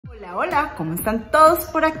Hola, hola, ¿cómo están todos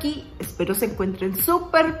por aquí? Espero se encuentren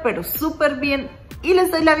súper, pero súper bien y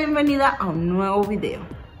les doy la bienvenida a un nuevo video.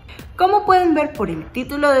 Como pueden ver por el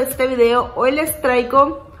título de este video, hoy les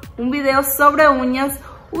traigo un video sobre uñas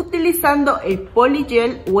utilizando el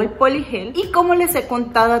polygel o el polygel, y como les he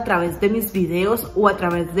contado a través de mis videos o a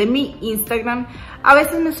través de mi Instagram, a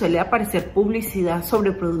veces me suele aparecer publicidad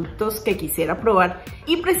sobre productos que quisiera probar,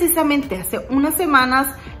 y precisamente hace unas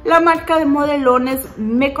semanas la marca de Modelones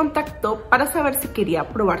me contactó para saber si quería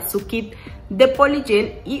probar su kit de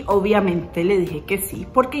polygel, y obviamente le dije que sí,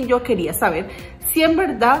 porque yo quería saber si en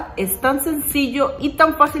verdad es tan sencillo y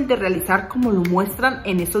tan fácil de realizar como lo muestran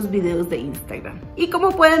en esos videos de Instagram. Y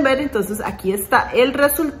como pueden ver, entonces aquí está el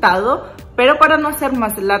resultado, pero para no hacer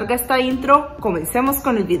más larga esta intro, comencemos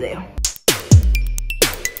con el video.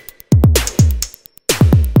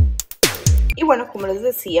 Y bueno, como les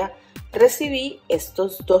decía, recibí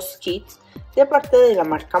estos dos kits de parte de la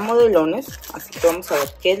marca Modelones, así que vamos a ver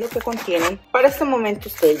qué es lo que contienen. Para este momento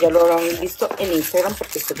ustedes ya lo habrán visto en Instagram,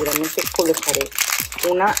 porque seguramente colocaré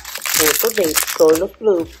una foto de todos los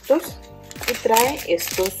productos. Y trae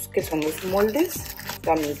estos que son los moldes,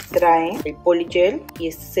 también trae el polygel, y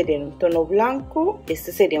este sería un tono blanco,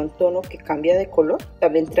 este sería un tono que cambia de color.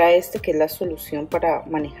 También trae este que es la solución para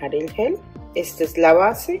manejar el gel, esta es la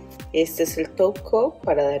base, este es el top coat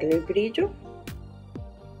para darle el brillo.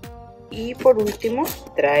 Y por último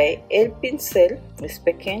trae el pincel, es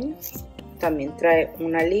pequeño, también trae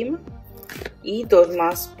una lima y dos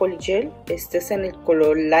más polygel. Este es en el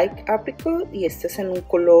color light apricot y este es en un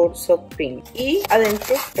color soft pink. Y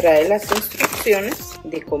adentro trae las instrucciones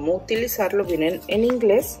de cómo utilizarlo, vienen en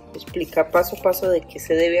inglés, explica paso a paso de qué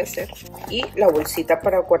se debe hacer, y la bolsita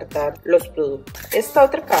para guardar los productos. Esta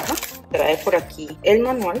otra caja trae por aquí el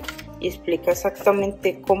manual y explica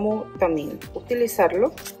exactamente cómo también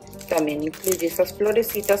utilizarlo. También incluye esas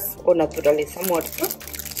florecitas o naturaleza muerta.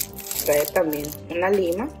 Trae también una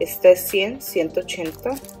lima. Esta es 100,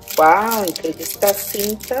 180. Wow, incluye estas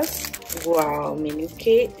cintas. Wow, miren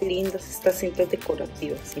qué lindas estas cintas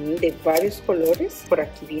decorativas. Tienen de varios colores. Por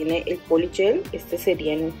aquí viene el polygel. Este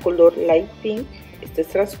sería en un color light pink. Este es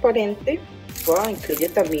transparente. Wow, incluye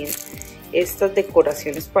también estas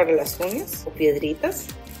decoraciones para las uñas o piedritas.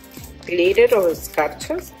 Glitter o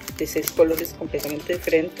escarchas de 6 colores completamente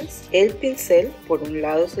diferentes. El pincel, por un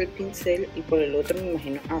lado es el pincel y por el otro me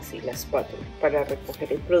imagino así la espátula para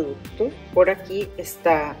recoger el producto. Por aquí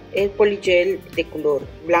está el polygel de color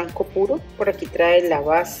blanco puro. Por aquí trae la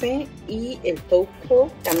base y el top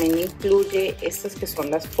coat. También incluye estas que son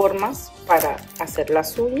las formas para hacer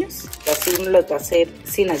las uñas. Las uñas las va a hacer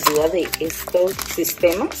sin ayuda de estos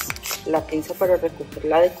sistemas. La pinza para recoger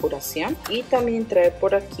la decoración, y también trae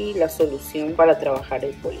por aquí la solución para trabajar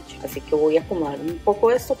el polygel. Así que voy a acomodar un poco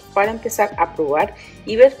esto para empezar a probar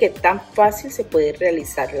y ver qué tan fácil se puede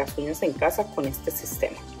realizar las uñas en casa con este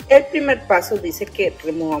sistema. El primer paso dice que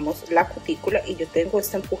removamos la cutícula, y yo tengo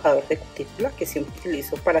este empujador de cutícula que siempre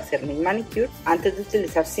utilizo para hacer mi manicure. Antes de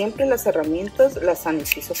utilizar siempre las herramientas las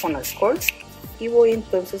sanitizo con alcohol, y voy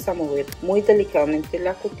entonces a mover muy delicadamente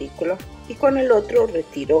la cutícula, y con el otro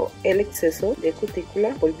retiro el exceso de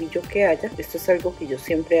cutícula, polvillo que haya. Esto es algo que yo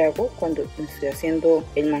siempre hago cuando estoy haciendo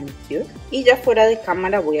el manicure. Y ya fuera de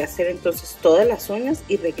cámara voy a hacer entonces todas las uñas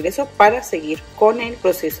y regreso para seguir con el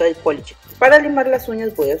proceso del polygel. Para limar las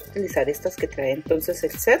uñas voy a utilizar estas que trae entonces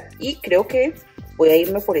el set, y creo que voy a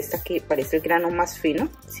irme por esta que parece el grano más fino,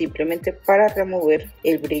 simplemente para remover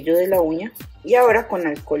el brillo de la uña. Y ahora con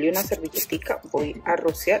alcohol y una servilletica voy a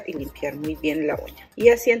rociar y limpiar muy bien la uña. Y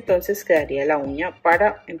así entonces quedaría la uña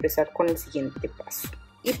para empezar con el siguiente paso.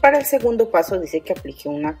 Y para el segundo paso dice que aplique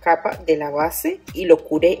una capa de la base y lo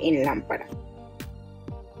cure en lámpara.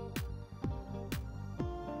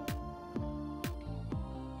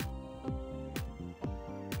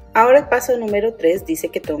 Ahora el paso número 3 dice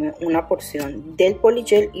que tome una porción del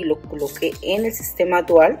polygel y lo coloque en el sistema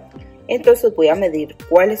dual. Entonces voy a medir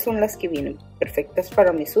cuáles son las que vienen perfectas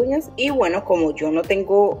para mis uñas. Y bueno, como yo no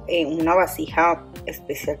tengo una vasija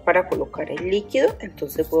especial para colocar el líquido,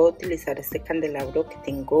 entonces voy a utilizar este candelabro que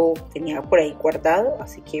tenía por ahí guardado.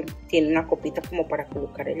 Así que tiene una copita como para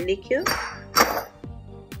colocar el líquido.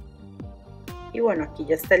 Y bueno, aquí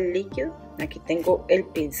ya está el líquido. Aquí tengo el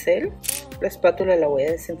pincel. La espátula la voy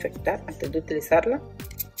a desinfectar antes de utilizarla.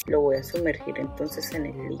 Lo voy a sumergir entonces en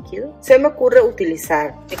el líquido. Se me ocurre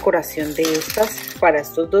utilizar decoración de estas para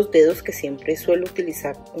estos dos dedos, que siempre suelo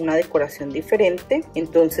utilizar una decoración diferente.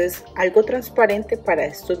 Entonces algo transparente para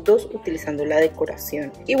estos dos utilizando la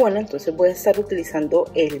decoración. Y bueno, entonces voy a estar utilizando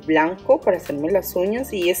el blanco para hacerme las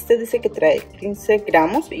uñas. Y este dice que trae 15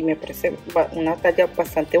 gramos y me parece una talla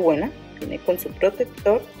bastante buena. viene con su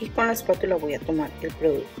protector, y con la espátula voy a tomar el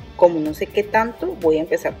producto. Como no sé qué tanto, voy a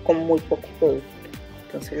empezar con muy poco producto.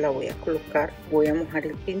 Entonces la voy a colocar, voy a mojar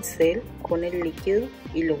el pincel con el líquido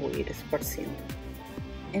y lo voy a ir esparciendo.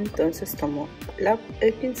 Entonces tomo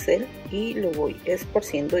el pincel y lo voy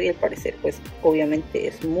esparciendo, y al parecer pues obviamente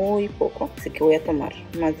es muy poco, así que voy a tomar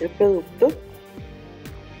más del producto.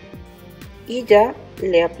 Y ya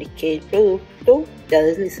le apliqué el producto, ya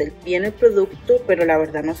deslicé bien el producto, pero la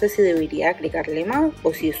verdad no sé si debería agregarle más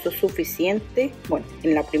o si esto es suficiente. Bueno,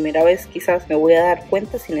 en la primera vez quizás me voy a dar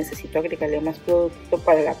cuenta si necesito agregarle más producto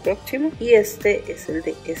para la próxima. Y este es el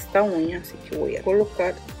de esta uña, así que voy a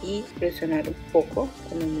colocar y presionar un poco.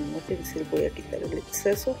 Con el mismo pincel voy a quitar el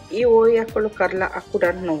exceso y voy a colocarla a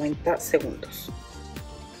curar 90 segundos.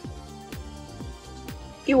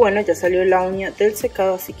 Y bueno, ya salió la uña del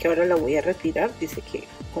secado, así que ahora la voy a retirar. Dice que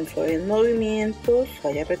con suaves movimientos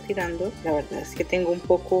vaya retirando. La verdad es que tengo un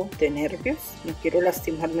poco de nervios, no quiero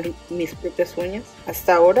lastimar mis propias uñas.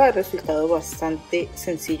 Hasta ahora ha resultado bastante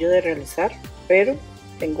sencillo de realizar, pero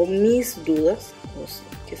tengo mis dudas. Pues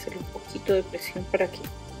hay que hacer un poquito de presión para que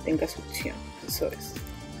tenga succión. Eso es.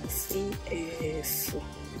 Así es.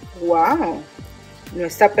 ¡Wow! No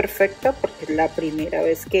está perfecta porque es la primera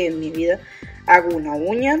vez que en mi vida hago una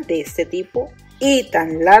uña de este tipo y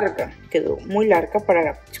tan larga. Quedó muy larga. Para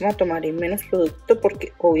la próxima tomaré menos producto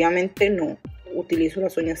porque obviamente no utilizo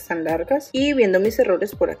las uñas tan largas. Y viendo mis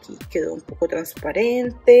errores, por aquí quedó un poco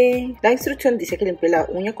transparente. La instrucción dice que limpie la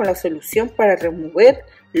uña con la solución para remover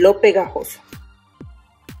lo pegajoso.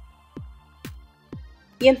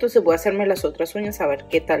 Y entonces voy a hacerme las otras uñas a ver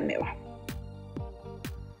qué tal me va.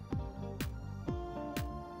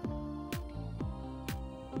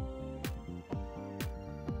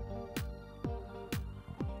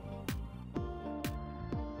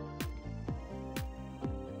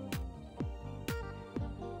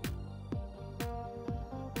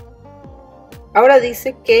 Ahora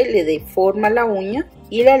dice que le dé forma a la uña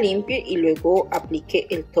y la limpie y luego aplique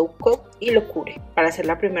el top coat y lo cure. Para hacer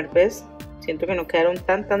la primera vez siento que no quedaron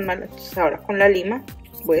tan mal, entonces ahora con la lima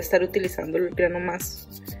voy a estar utilizando el grano más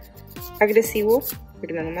agresivo, el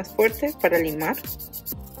grano más fuerte para limar.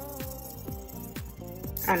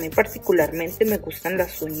 A mí particularmente me gustan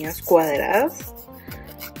las uñas cuadradas,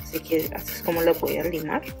 así que así es como las voy a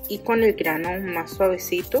limar. Y con el grano más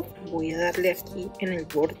suavecito voy a darle aquí en el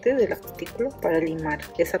borde de la cutícula para limar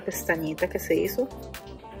esa pestañita que se hizo.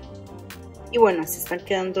 Y bueno, así están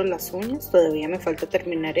quedando las uñas. Todavía me falta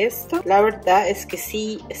terminar esto. La verdad es que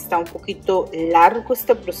sí está un poquito largo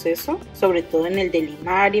este proceso, sobre todo en el de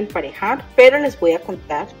limar y emparejar, pero les voy a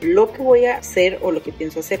contar lo que voy a hacer o lo que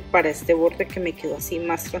pienso hacer para este borde que me quedó así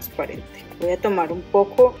más transparente. Voy a tomar un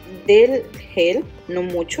poco del gel, no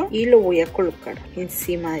mucho, y lo voy a colocar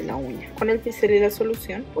encima de la uña. Con el pincel y la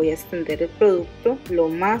solución voy a extender el producto lo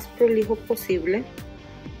más prolijo posible,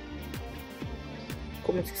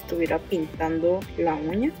 como si estuviera pintando la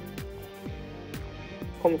uña.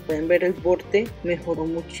 Como pueden ver, el borde mejoró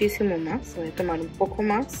muchísimo más. Voy a tomar un poco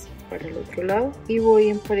más para el otro lado y voy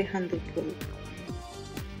emparejando el producto.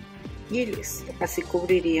 Y listo. Así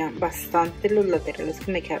cubriría bastante los laterales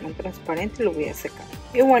que me quedaron transparentes. Lo voy a secar.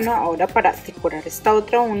 Y bueno, ahora para decorar esta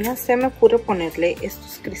otra uña se me ocurre ponerle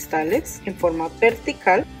estos cristales en forma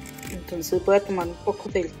vertical. Entonces voy a tomar un poco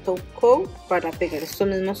del top coat para pegar estos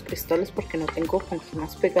mismos cristales porque no tengo con qué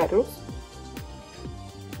más pegarlos.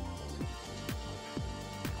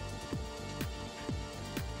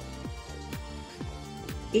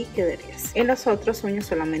 Y quedaría así. En las otras uñas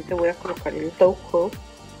solamente voy a colocar el top coat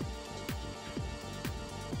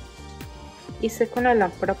y seco la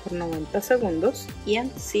lámpara por 90 segundos y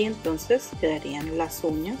así entonces quedarían las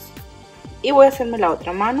uñas. Y voy a hacerme la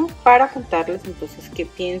otra mano para contarles entonces qué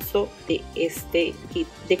pienso de este kit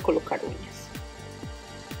de colocar uñas.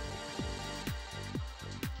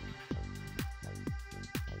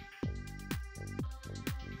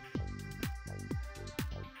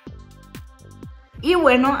 Y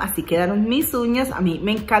bueno, así quedaron mis uñas. A mí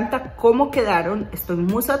me encanta cómo quedaron. Estoy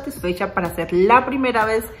muy satisfecha para hacer la primera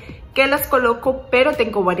vez que las coloco, pero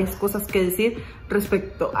tengo varias cosas que decir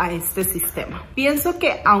respecto a este sistema. Pienso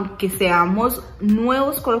que aunque seamos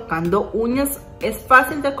nuevos colocando uñas, es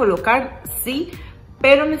fácil de colocar, sí,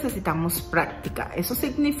 pero necesitamos práctica. Eso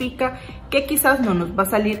significa que quizás no nos va a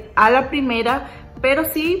salir a la primera, pero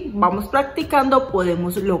si vamos practicando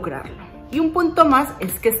podemos lograrlo. Y un punto más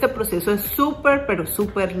es que este proceso es súper, pero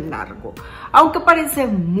súper largo. Aunque parece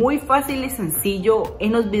muy fácil y sencillo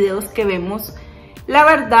en los videos que vemos, la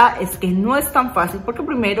verdad es que no es tan fácil porque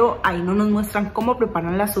primero ahí no nos muestran cómo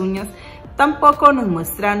preparan las uñas, tampoco nos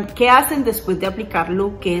muestran qué hacen después de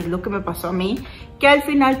aplicarlo, que es lo que me pasó a mí, que al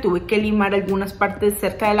final tuve que limar algunas partes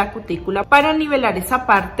cerca de la cutícula para nivelar esa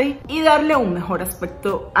parte y darle un mejor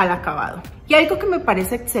aspecto al acabado. Y algo que me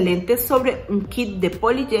parece excelente sobre un kit de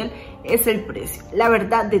polygel es el precio. La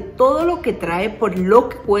verdad, de todo lo que trae por lo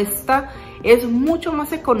que cuesta, es mucho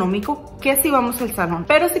más económico que si vamos al salón.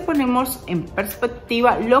 Pero si ponemos en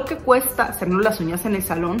perspectiva lo que cuesta hacernos las uñas en el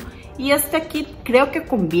salón y este kit, creo que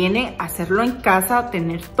conviene hacerlo en casa,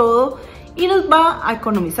 tener todo y nos va a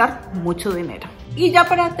economizar mucho dinero. Y ya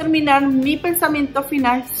para terminar, mi pensamiento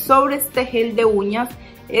final sobre este gel de uñas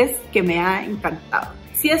es que me ha encantado.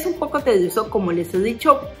 Sí es un poco tedioso, como les he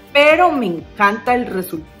dicho, pero me encanta el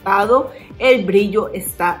resultado. El brillo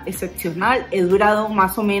está excepcional. He durado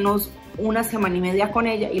más o menos una semana y media con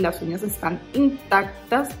ella y las uñas están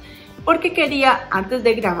intactas, porque quería, antes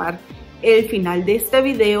de grabar el final de este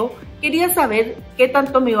video, quería saber qué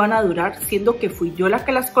tanto me iban a durar, siendo que fui yo la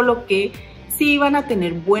que las coloqué, si iban a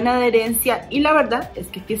tener buena adherencia, y la verdad es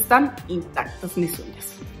que aquí están intactas mis uñas.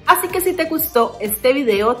 Así que si te gustó este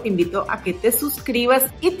video, te invito a que te suscribas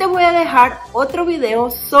y te voy a dejar otro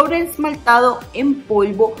video sobre esmaltado en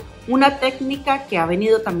polvo, una técnica que ha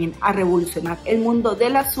venido también a revolucionar el mundo de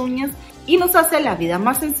las uñas y nos hace la vida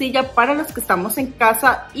más sencilla para los que estamos en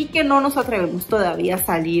casa y que no nos atrevemos todavía a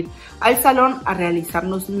salir al salón a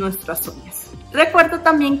realizarnos nuestras uñas. Recuerda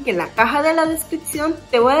también que en la caja de la descripción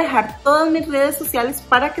te voy a dejar todas mis redes sociales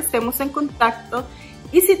para que estemos en contacto.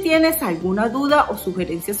 Y si tienes alguna duda o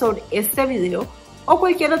sugerencia sobre este video o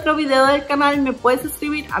cualquier otro video del canal, me puedes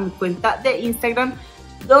escribir a mi cuenta de Instagram,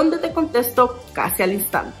 donde te contesto casi al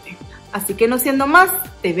instante. Así que no siendo más,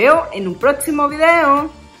 te veo en un próximo video.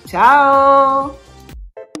 ¡Chao!